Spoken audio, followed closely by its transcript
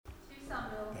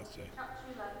chapter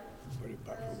 11. Put it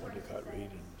back from what you can't read.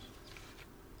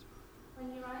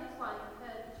 When Uriah's wife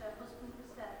heard that her husband was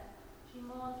dead, she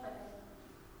mourned for him.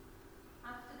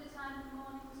 After the time of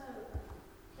mourning was over,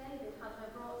 David had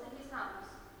her brought to his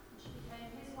house, and she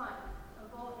became his wife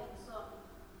and bore him a son.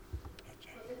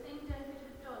 But the thing David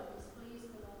had done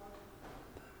displeased the Lord.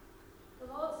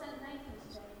 The Lord sent Nathan to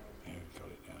David.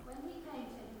 When he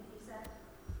came to him, he said,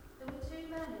 "There were two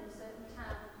men in a certain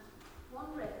town,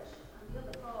 one rich and the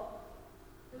other poor.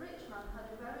 The rich man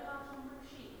had a very large number of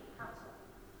sheep and cattle,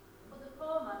 but the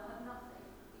poor man had nothing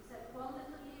except one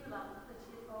little ewe lamb that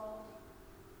he had bought.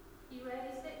 He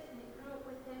raised it, and it grew up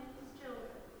with him and his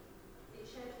children. It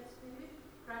shared his food,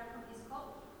 drank from his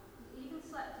cup, and even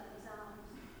slept in his arms.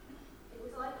 It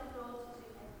was like a daughter to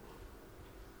him.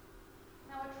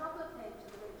 Now a traveller came to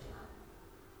the rich man,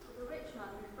 but the rich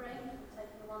man refrained from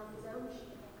taking one of his own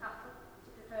sheep and cattle to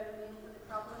prepare a meal for the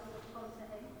traveller who had come to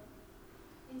him.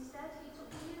 Instead, he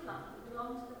took the ewe lamb that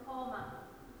belonged to the poor man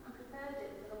and prepared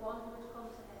it for the one who had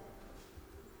come to him.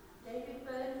 David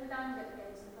burned with anger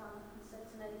against the man and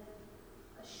said to Nathan,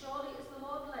 "As surely as the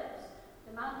Lord lives,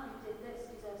 the man who did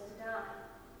this deserves to die.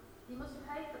 He must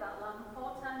pay for that lamb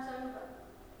 4 times over,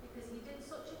 because he did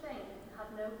such a thing and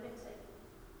had no pity."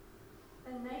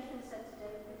 Then Nathan said to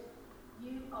David,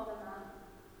 "You are the man.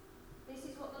 This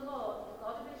is what the Lord, the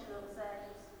God of Israel,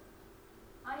 says.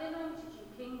 I anointed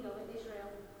you king over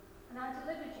Israel, and I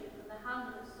delivered you from the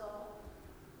hand of Saul.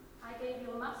 I gave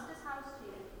your master's house to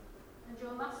you, and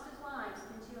your master's wives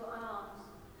into your arms.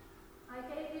 I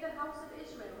gave you the house of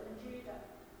Israel and Judah.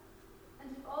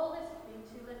 And if all this had been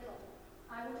too little,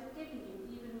 I would have given you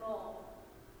even more.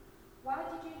 Why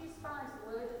did you despise the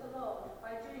word of the Lord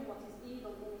by doing what is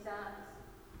evil in his eyes?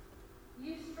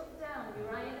 You struck down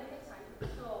Uriah the Hittite with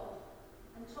the sword,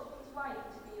 and took his wife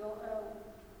to be your own.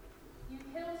 You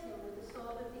killed him with the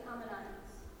sword of the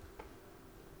Ammonites.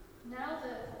 Now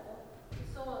therefore, the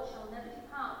sword shall never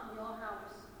depart from your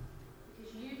house,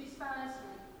 because you despised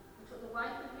me and took the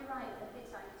wife of Uriah the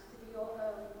Hittite to be your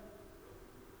own.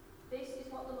 This is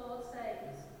what the Lord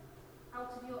says.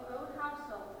 Out of your own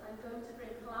household I am going to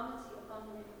bring calamity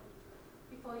upon you.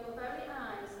 Before your very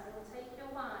eyes I will take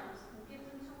your wives and give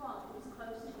them to one who is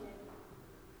close to you.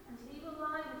 And he will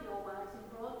lie with your wives in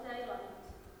broad daylight.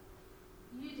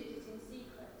 You did it in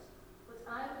secret, but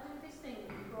I will do this thing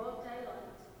in broad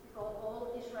daylight before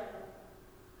all Israel."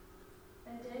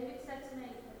 Then David said to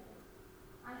Nathan,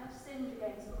 "I have sinned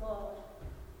against the Lord."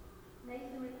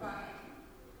 Nathan replied,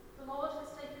 "The Lord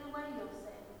has taken away your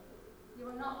sin. You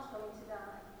are not going to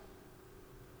die."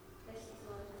 This is the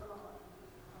word of the Lord.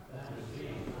 Thanks be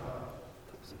to God.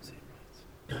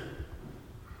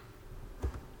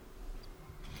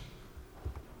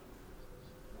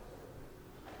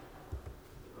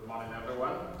 Good morning,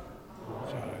 everyone.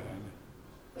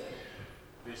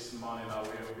 This morning I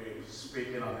will be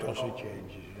speaking on the topic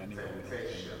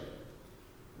temptation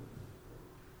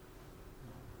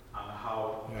and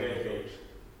how David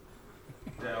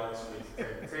dealt with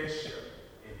temptation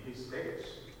in his days.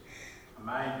 And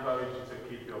I encourage you to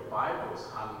keep your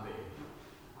Bibles handy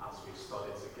as we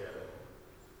study together.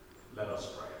 Let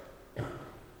us pray.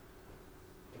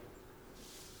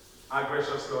 Our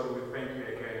gracious Lord, we thank you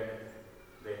again.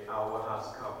 The hour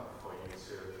has come for you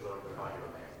to glorify your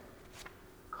name.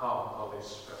 Come, Holy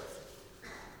Spirit,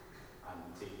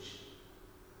 and teach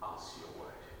us your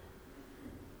word.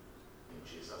 In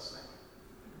Jesus' name.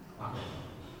 Amen.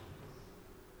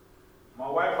 My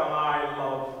wife and I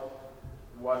love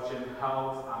watching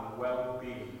health and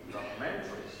well-being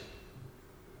documentaries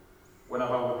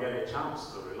whenever we get a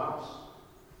chance to relax.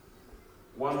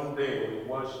 One day we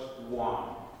watched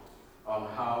one on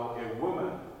how a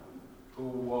woman who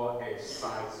wore a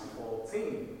size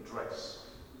 14 dress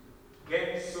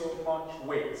gained so much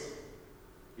weight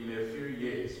in a few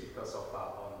years because of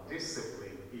her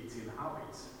undisciplined eating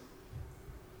habits.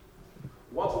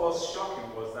 What was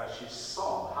shocking was that she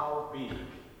saw how big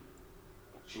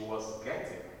she was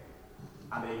getting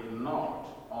and ignored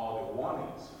all the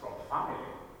warnings from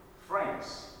family,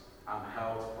 friends, and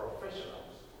health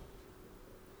professionals.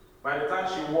 By the time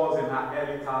she was in her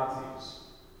early 30s,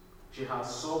 she had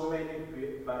so many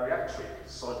bariatric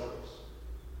surgeries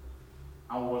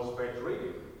and was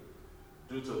bedridden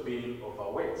due to being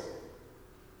overweight.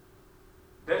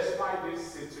 Despite this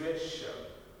situation,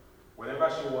 whenever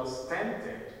she was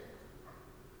tempted,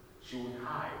 she would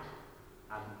hide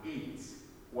and eat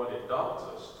what the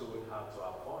doctors told her to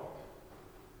avoid.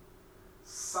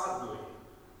 Sadly,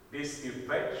 this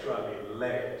eventually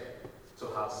led to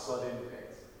her sudden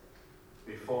death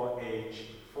before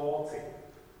age 40.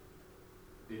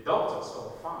 The doctors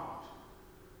confirmed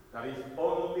that if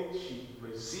only she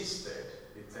resisted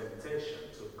the temptation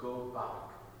to go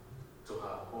back to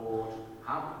her old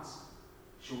habits,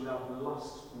 she would have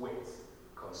lost weight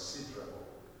considerable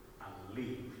and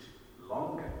lived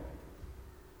longer.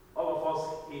 All of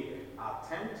us here are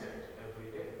tempted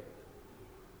every day.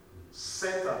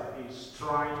 Satan is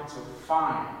trying to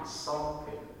find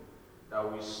something that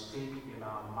will stick in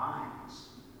our minds,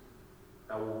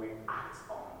 that we will act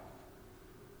on.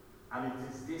 And it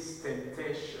is this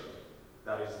temptation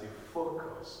that is the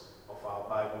focus of our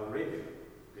Bible reading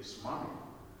this morning.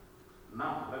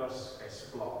 Now, let us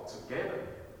explore together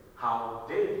how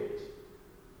David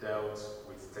dealt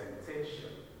with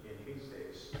temptation in his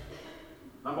days.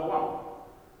 Number one,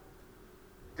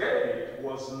 David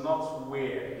was not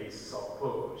where he's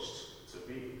supposed to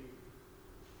be.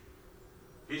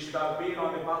 He should have been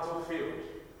on the battlefield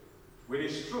with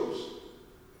his troops.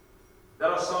 There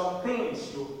are some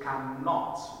things you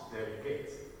cannot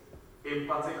delegate. In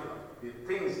particular, the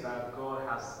things that God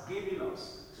has given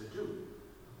us to do.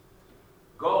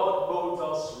 God holds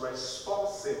us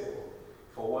responsible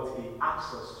for what he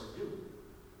asks us to do.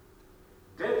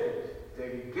 David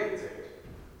delegated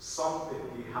something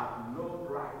he had no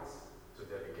right to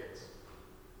delegate.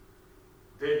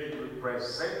 David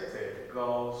represented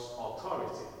God's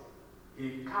authority.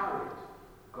 He carried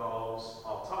God's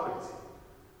authority.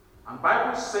 And the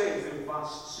Bible says in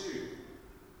verse 2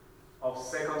 of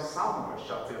 2 Samuel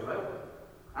chapter 11,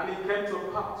 and it came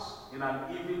to pass in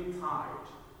an eventide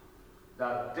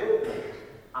that David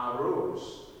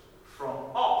arose from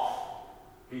off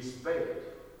his bed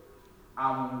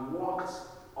and walked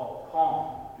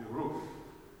upon the roof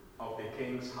of the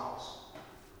king's house.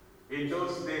 In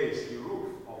those days, the roof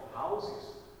of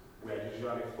houses were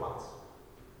usually flat.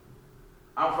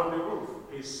 And from the roof,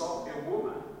 he saw a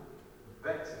woman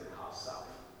bathing herself.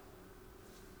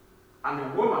 And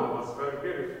the woman was very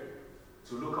beautiful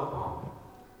to look upon.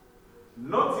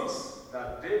 Notice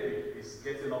that David is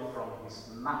getting up from his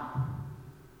nap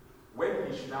when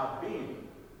he should have been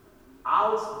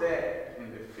out there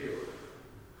in the field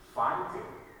fighting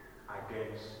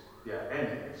against their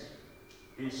enemies.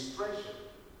 He's stretching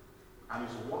and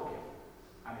he's walking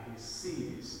and he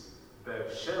sees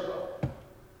Bathsheba.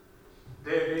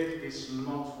 David is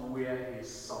not where he's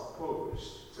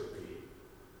supposed to be,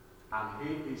 and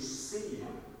he is seeing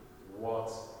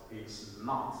what he's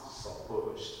not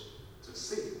supposed to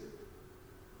see.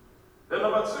 Then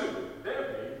number two,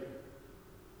 David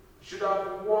should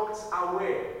have walked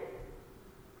away.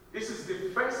 This is the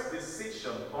first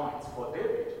decision point for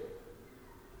David.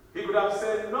 He could have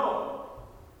said, no,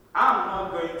 I'm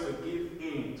not going to give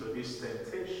in to this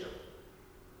temptation.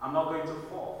 I'm not going to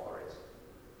fall for it.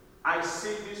 I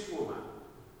see this woman,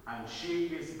 and she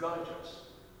is gorgeous,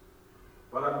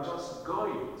 but I'm just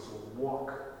going to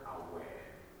walk away.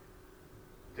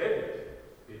 David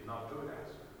did not do that.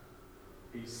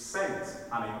 He sent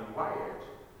and inquired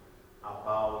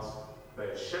about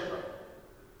Bathsheba.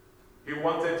 He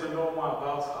wanted to know more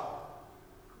about her.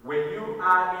 When you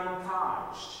are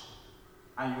encouraged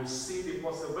and you see the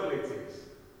possibilities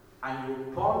and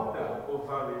you ponder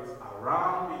over it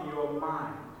around in your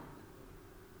mind,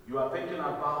 you are thinking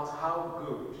about how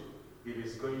good it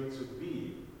is going to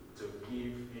be to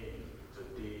give in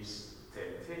to this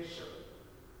temptation.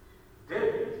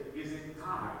 David is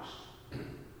encouraged.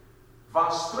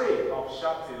 Verse 3 of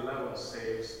chapter 11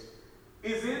 says,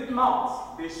 is it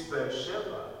not this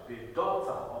Bathsheba, the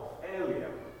daughter of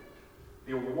Eliam,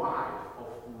 the wife of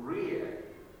Uriah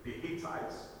the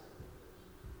Hittite?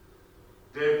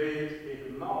 David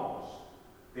ignores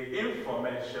the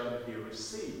information he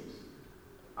receives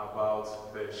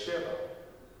about Bathsheba.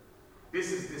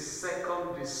 This is the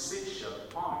second decision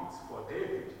point for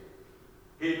David.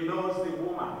 He knows the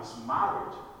woman is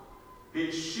married.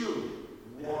 He should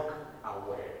walk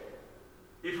away.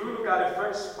 If we look at the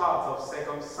first part of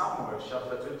 2 Samuel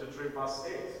chapter 23 verse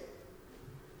 8,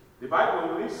 the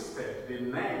Bible listed the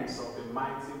names of the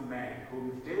mighty men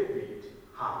whom David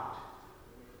had.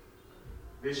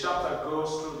 The chapter goes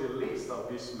through the list of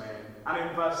these men, and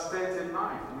in verse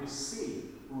 39 we see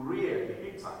Uriah the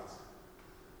Hittite.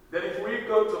 Then if we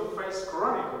go to 1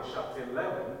 Chronicles chapter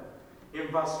 11, in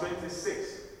verse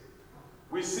 26,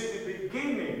 we see the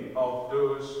beginning of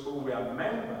those who were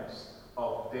members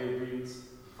of David's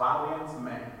valiant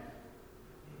men.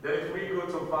 Then if we go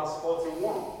to verse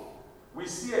 41, we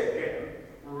see again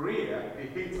Uriah the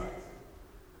Hittite.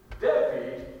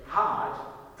 David had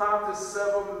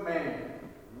 37 men,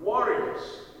 warriors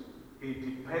he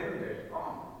depended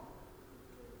on,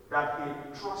 that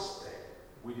he trusted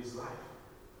with his life.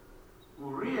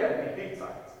 Uriah the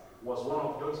Hittite was one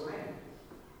of those men.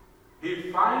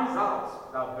 he finds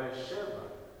out that Bathsheba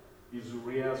is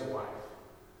Uriah's wife.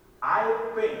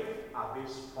 I think at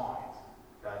this point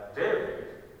that David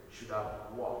should have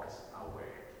walked away.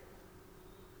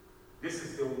 This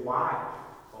is the wife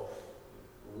of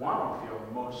one of your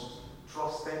most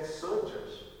trusted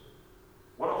soldiers,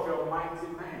 one of your mighty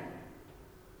men.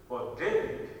 But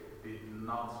David did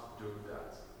not do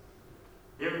that.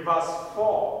 In verse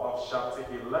 4 of chapter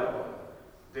 11,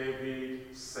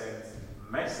 David sent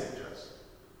messengers.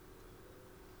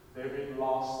 David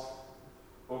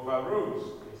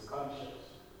overrules his conscience.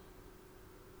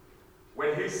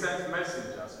 When he sent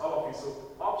messengers, all of his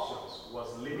options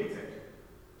was limited.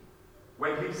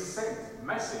 When he sent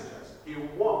messengers, he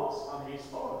was on his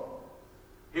own.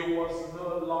 He was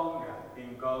no longer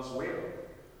in God's will.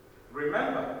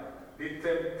 Remember, the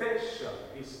temptation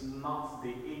is not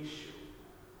the issue,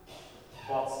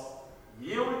 but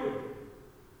yielding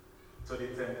to the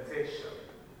temptation,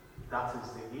 that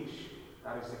is the issue,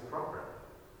 that is the problem.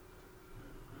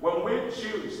 When we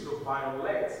choose to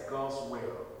violate God's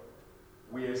will,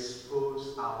 we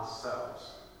expose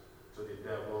ourselves to the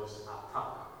devil's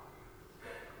attack.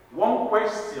 One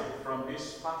question from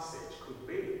this passage could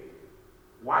be,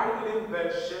 why didn't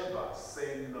Bathsheba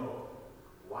say no?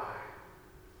 Why?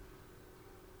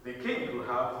 The king could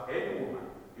have any woman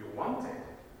he wanted,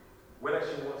 whether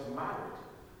she was married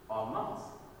or not.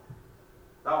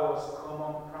 That was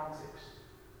common practice.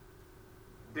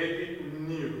 David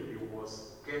knew he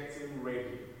was getting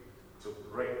ready to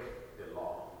break the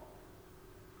law.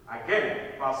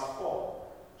 Again, verse 4,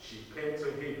 she came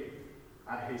to him,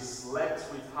 and he slept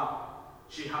with her.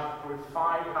 She had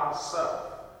purified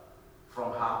herself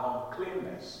from her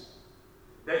uncleanness.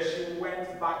 Then she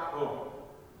went back home.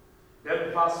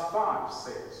 Then verse 5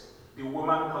 says, the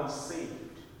woman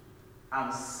conceived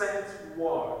and sent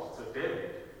word to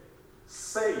David,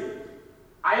 saying,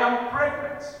 I am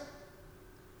pregnant.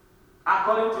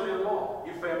 According to the law,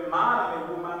 if a man and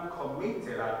a woman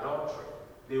committed adultery,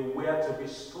 they were to be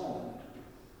stoned.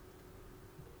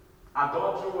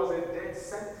 Adultery was a death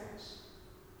sentence.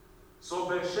 So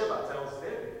Bathsheba tells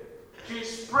David,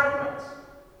 she's pregnant.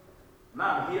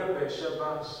 Now hear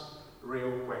Bathsheba's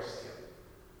real question.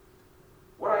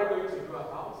 What are you going to do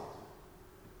about it?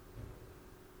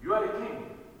 You are the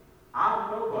king.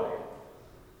 I'm nobody.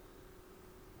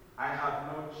 I have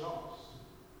no choice.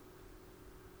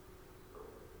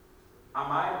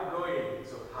 Am I going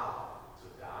to have to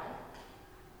die?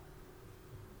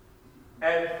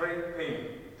 Everything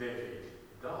David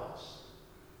does,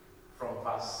 from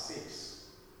verse 6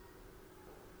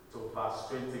 to verse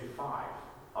 25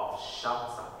 of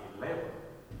chapter 11,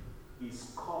 is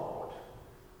called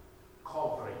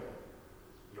covering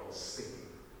your sin.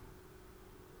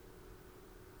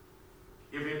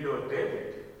 Even though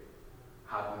David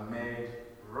had made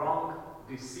wrong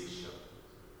decisions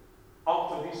up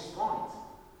to this point,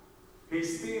 he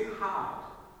still had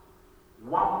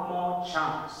one more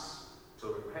chance to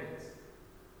repent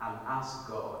and ask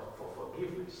God for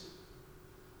forgiveness.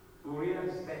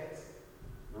 Uriah's death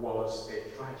was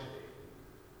a tragedy,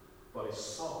 but a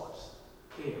sword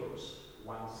kills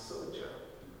one soldier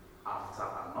after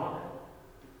another.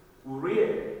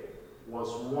 Uriah was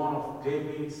one of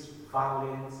David's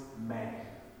valiant men.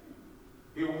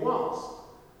 He was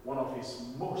one of his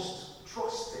most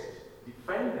trusted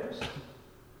defenders.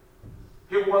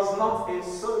 He was not a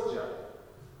soldier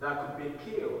that could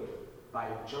be killed by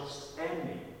just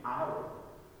any arrow.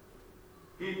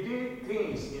 He did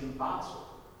things in battle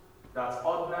that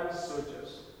ordinary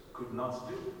soldiers could not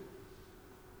do. 2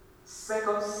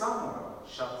 Samuel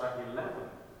chapter 11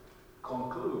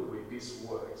 conclude with these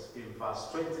words in verse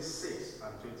 26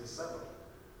 and 27.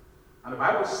 And the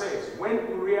Bible says, when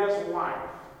Uriah's wife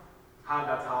heard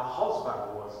that her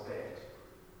husband was dead,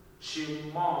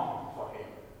 she mourned for him.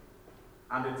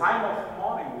 And the time of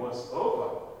mourning was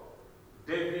over.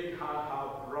 David had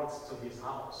her brought to his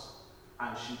house,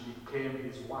 and she became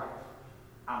his wife,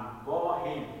 and bore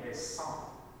him a son.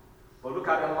 But look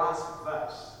at the last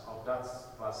verse of that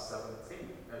verse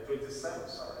 27,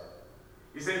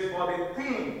 He says, for the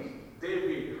thing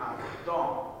David had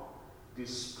done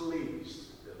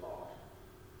displeased the Lord.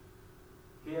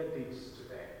 Hear this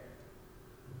today.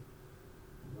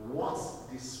 What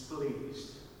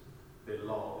displeased the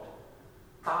Lord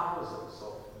thousands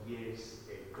of years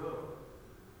ago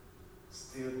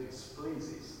still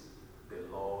displeases the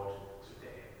Lord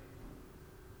today.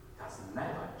 It has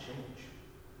never changed.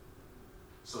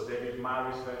 So David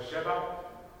marries Bathsheba.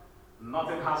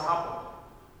 Nothing has happened.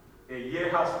 A year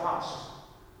has passed.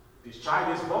 This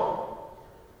child is born.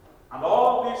 And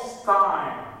all this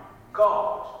time,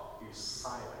 God is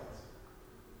silent.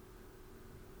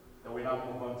 Then we now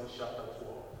move on to chapter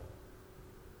 12.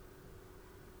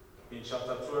 In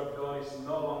chapter 12, God is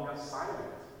no longer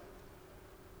silent.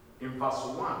 In verse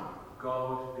 1,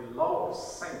 God, the Lord,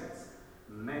 sent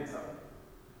Nathan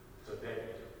to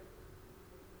David.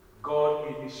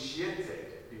 God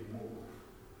initiated the move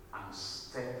and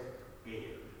stepped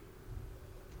in.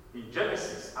 In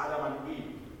Genesis, Adam and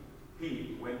Eve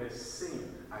hid when they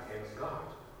sinned against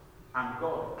God, and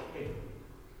God came.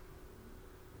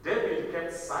 David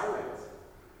kept silent,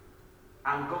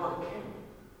 and God came.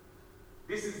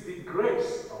 This is the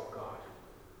grace of God.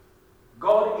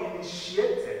 God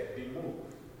initiated the move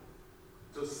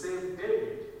to save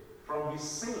David from his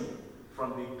sin,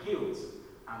 from the guilt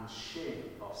and shame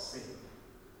of sin.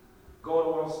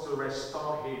 God wants to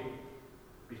restore him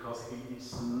because he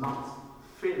is not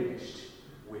finished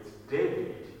with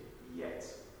David yet.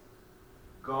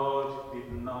 God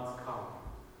did not come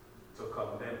to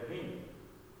condemn him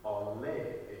or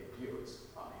lay a guilt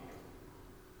on him.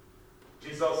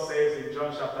 Jesus says in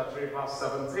John chapter 3 verse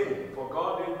 17, "For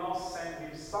God did not send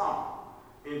his Son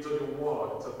into the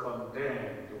world to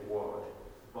condemn the world,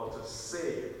 but to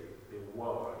save the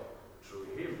world through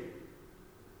him."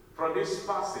 From this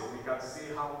passage, we can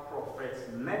see how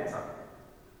Prophet Nathan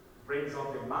brings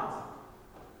up the matter.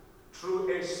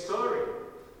 Through a story,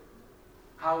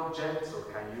 how gentle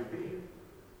can you be?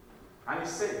 And he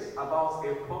says about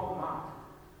a poor man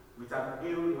with an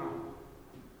ill lamb,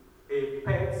 a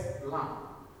pet lamb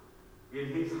in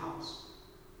his house.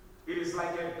 It is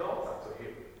like a daughter to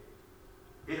him.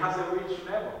 He has a rich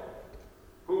neighbor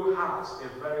who has a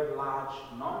very large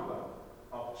number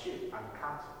of sheep and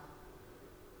cattle.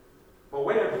 But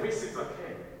when a visitor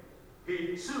came,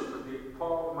 he took the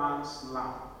poor man's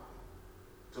lamb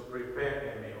to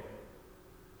prepare a meal.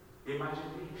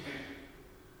 Imagine this.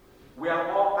 We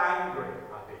are all angry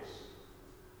at this,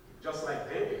 just like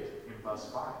David in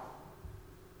verse 5.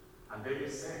 And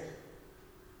David said,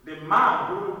 "The man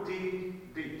who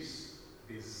did this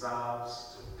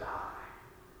deserves to die."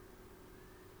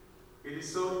 It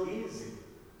is so easy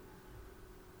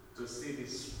to see the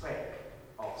speck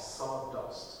of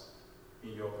sawdust in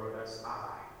your brother's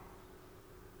eye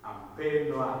and pay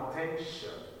no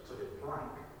attention to the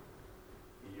plank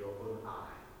in your own eye.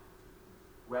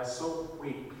 We are so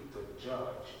quick to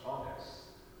judge others,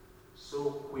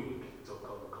 so quick to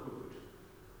conclude,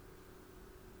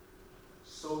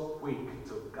 so quick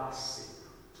to gossip,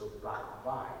 to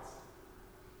backbite.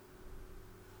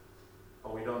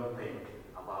 But we don't think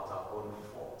about our own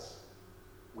faults.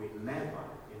 We never,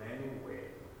 in any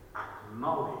way,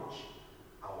 acknowledge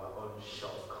our own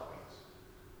shortcomings.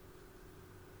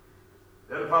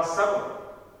 Then verse 7.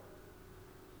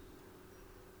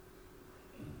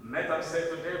 Nathan said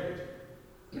to David,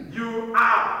 "You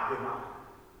are the man."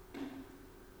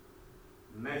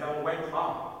 Nathan went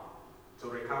on to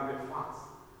recount the facts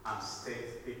and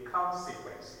state the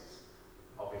consequences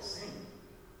of his sin.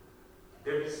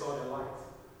 David saw the light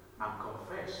and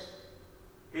confessed.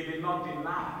 He did not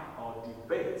deny or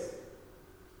debate.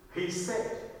 He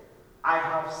said, "I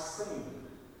have sinned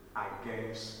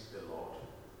against the Lord."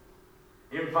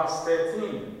 In verse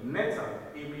 13,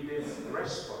 Nathan's immediate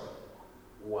response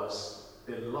was,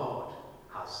 "The Lord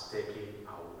has taken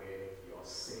away your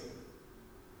sin."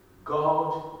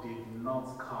 God did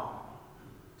not come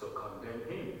to condemn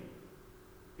him.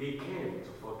 He came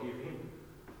to forgive him.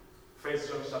 1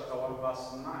 John chapter 1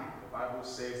 verse 9, the Bible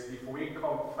says, "If we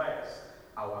confess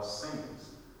our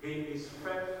sins, he is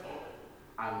faithful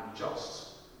and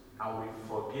just and will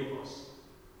forgive us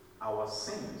our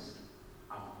sins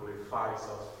and purifies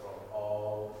us from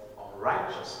all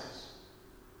unrighteousness."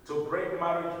 To break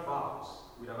marriage vows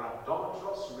with an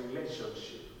adulterous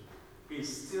relationship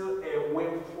is still a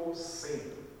willful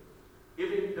sin,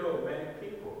 even though many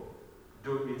people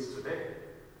do it today.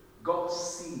 God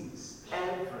sees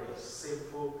every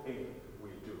sinful thing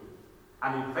we do,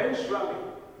 and eventually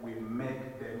we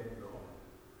make them known.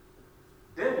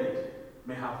 David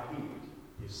may have hid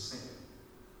his sin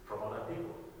from other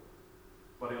people,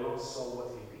 but the Lord saw what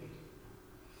he did.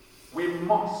 We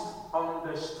must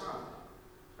understand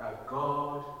that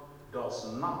God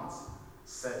does not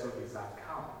settle his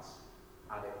accounts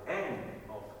at the end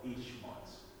of each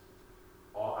month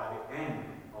or at the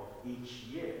end of each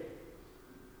year.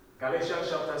 Galatians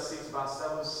chapter 6 verse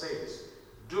 7 says,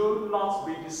 "Do not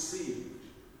be deceived.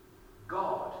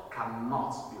 God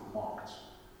cannot be mocked.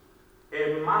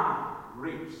 A man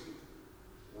reaps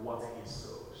what he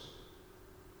sows."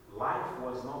 Life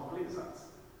was not pleasant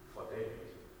for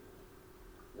David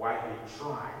while he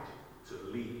tried to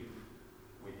live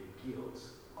with the guilt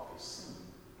of his sin.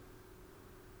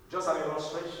 Just an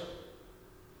illustration.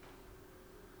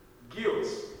 Guilt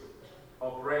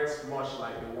operates much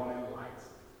like the warning light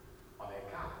on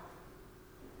a car.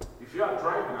 If you are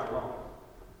driving along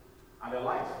and the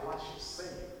light flashes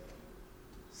saying,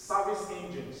 service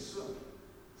engine soon,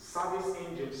 service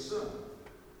engine soon,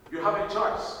 you have a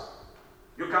choice.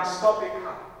 You can stop the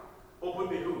car, open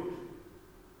the hood,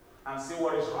 and see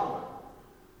what is wrong.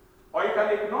 Or you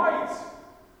can ignore it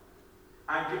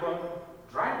and keep on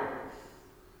driving.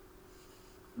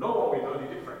 No one will know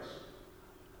the difference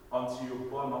until you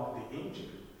burn up the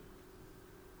engine.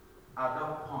 At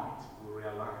that point, we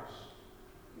realize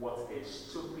what a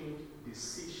stupid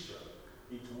decision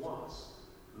it was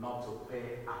not to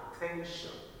pay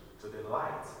attention to the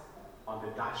light on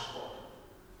the dashboard.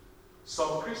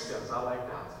 Some Christians are like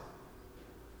that.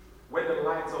 When the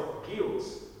light of guilt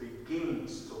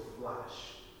begins to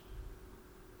flash,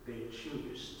 they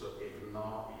choose to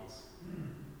ignore it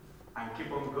and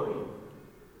keep on going.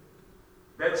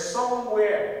 Then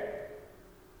somewhere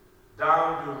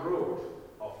down the road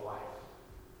of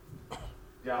life,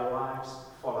 their lives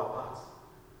fall apart.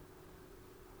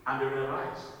 And they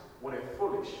realize what a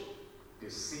foolish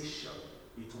decision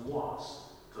it was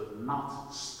to not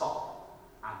stop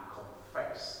and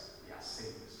confess their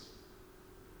sins.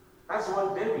 That's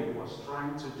what David was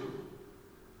trying to do.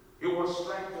 He was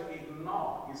trying to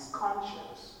ignore his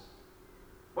conscience.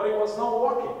 But it was not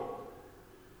working.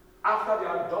 After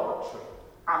the adultery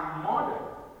and murder,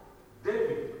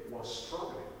 David was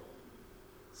struggling.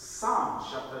 Psalm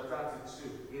chapter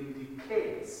 32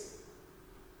 indicates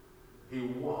he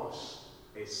was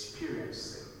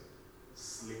experiencing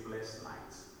sleepless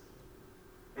nights.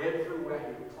 Everywhere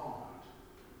he turned,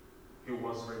 he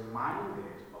was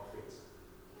reminded of it.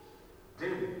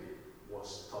 David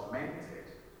was tormented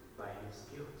by his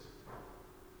guilt.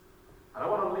 And I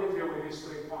want to leave you with these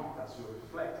 3 points as you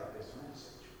reflect on this message.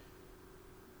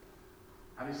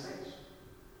 And he says,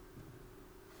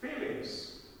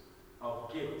 feelings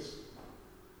of guilt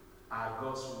are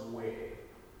God's way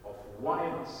of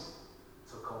warning us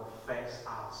to confess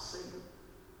our sin.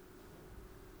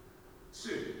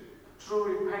 2,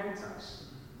 true repentance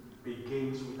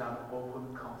begins with an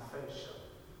open confession.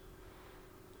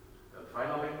 And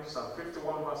finally, Psalm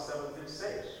 51 verse 17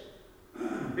 says,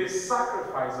 the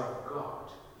sacrifice of God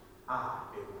are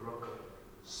a broken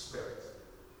spirit,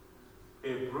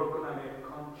 a broken and a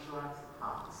contrite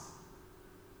heart.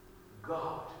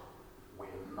 God will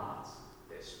not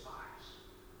despise.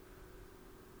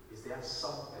 Is there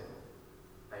something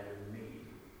that you need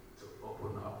to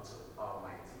open up to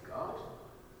Almighty God?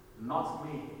 Not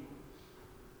me.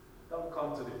 Don't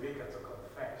come to the vicar to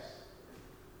confess.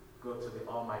 Go to the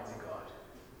Almighty God.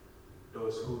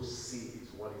 Those who sees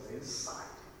what is inside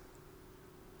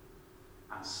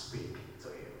and speak to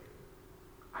him.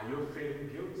 Are you feeling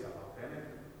guilty about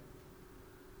anything?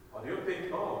 Or do you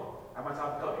think, oh, I might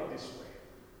have done it this way?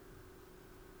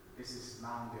 This is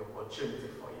now the opportunity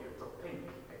for you to think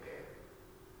again.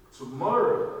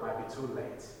 Tomorrow might be too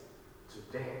late.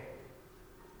 Today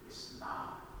is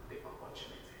now the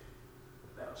opportunity.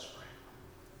 Let us pray.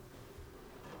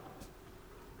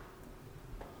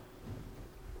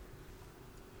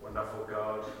 Wonderful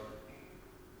God,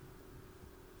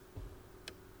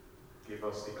 give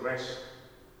us the grace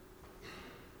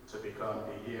to become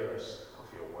the hearers of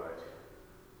your word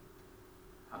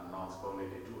and not only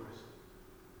the doers.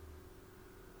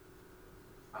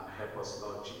 And help us,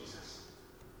 Lord Jesus,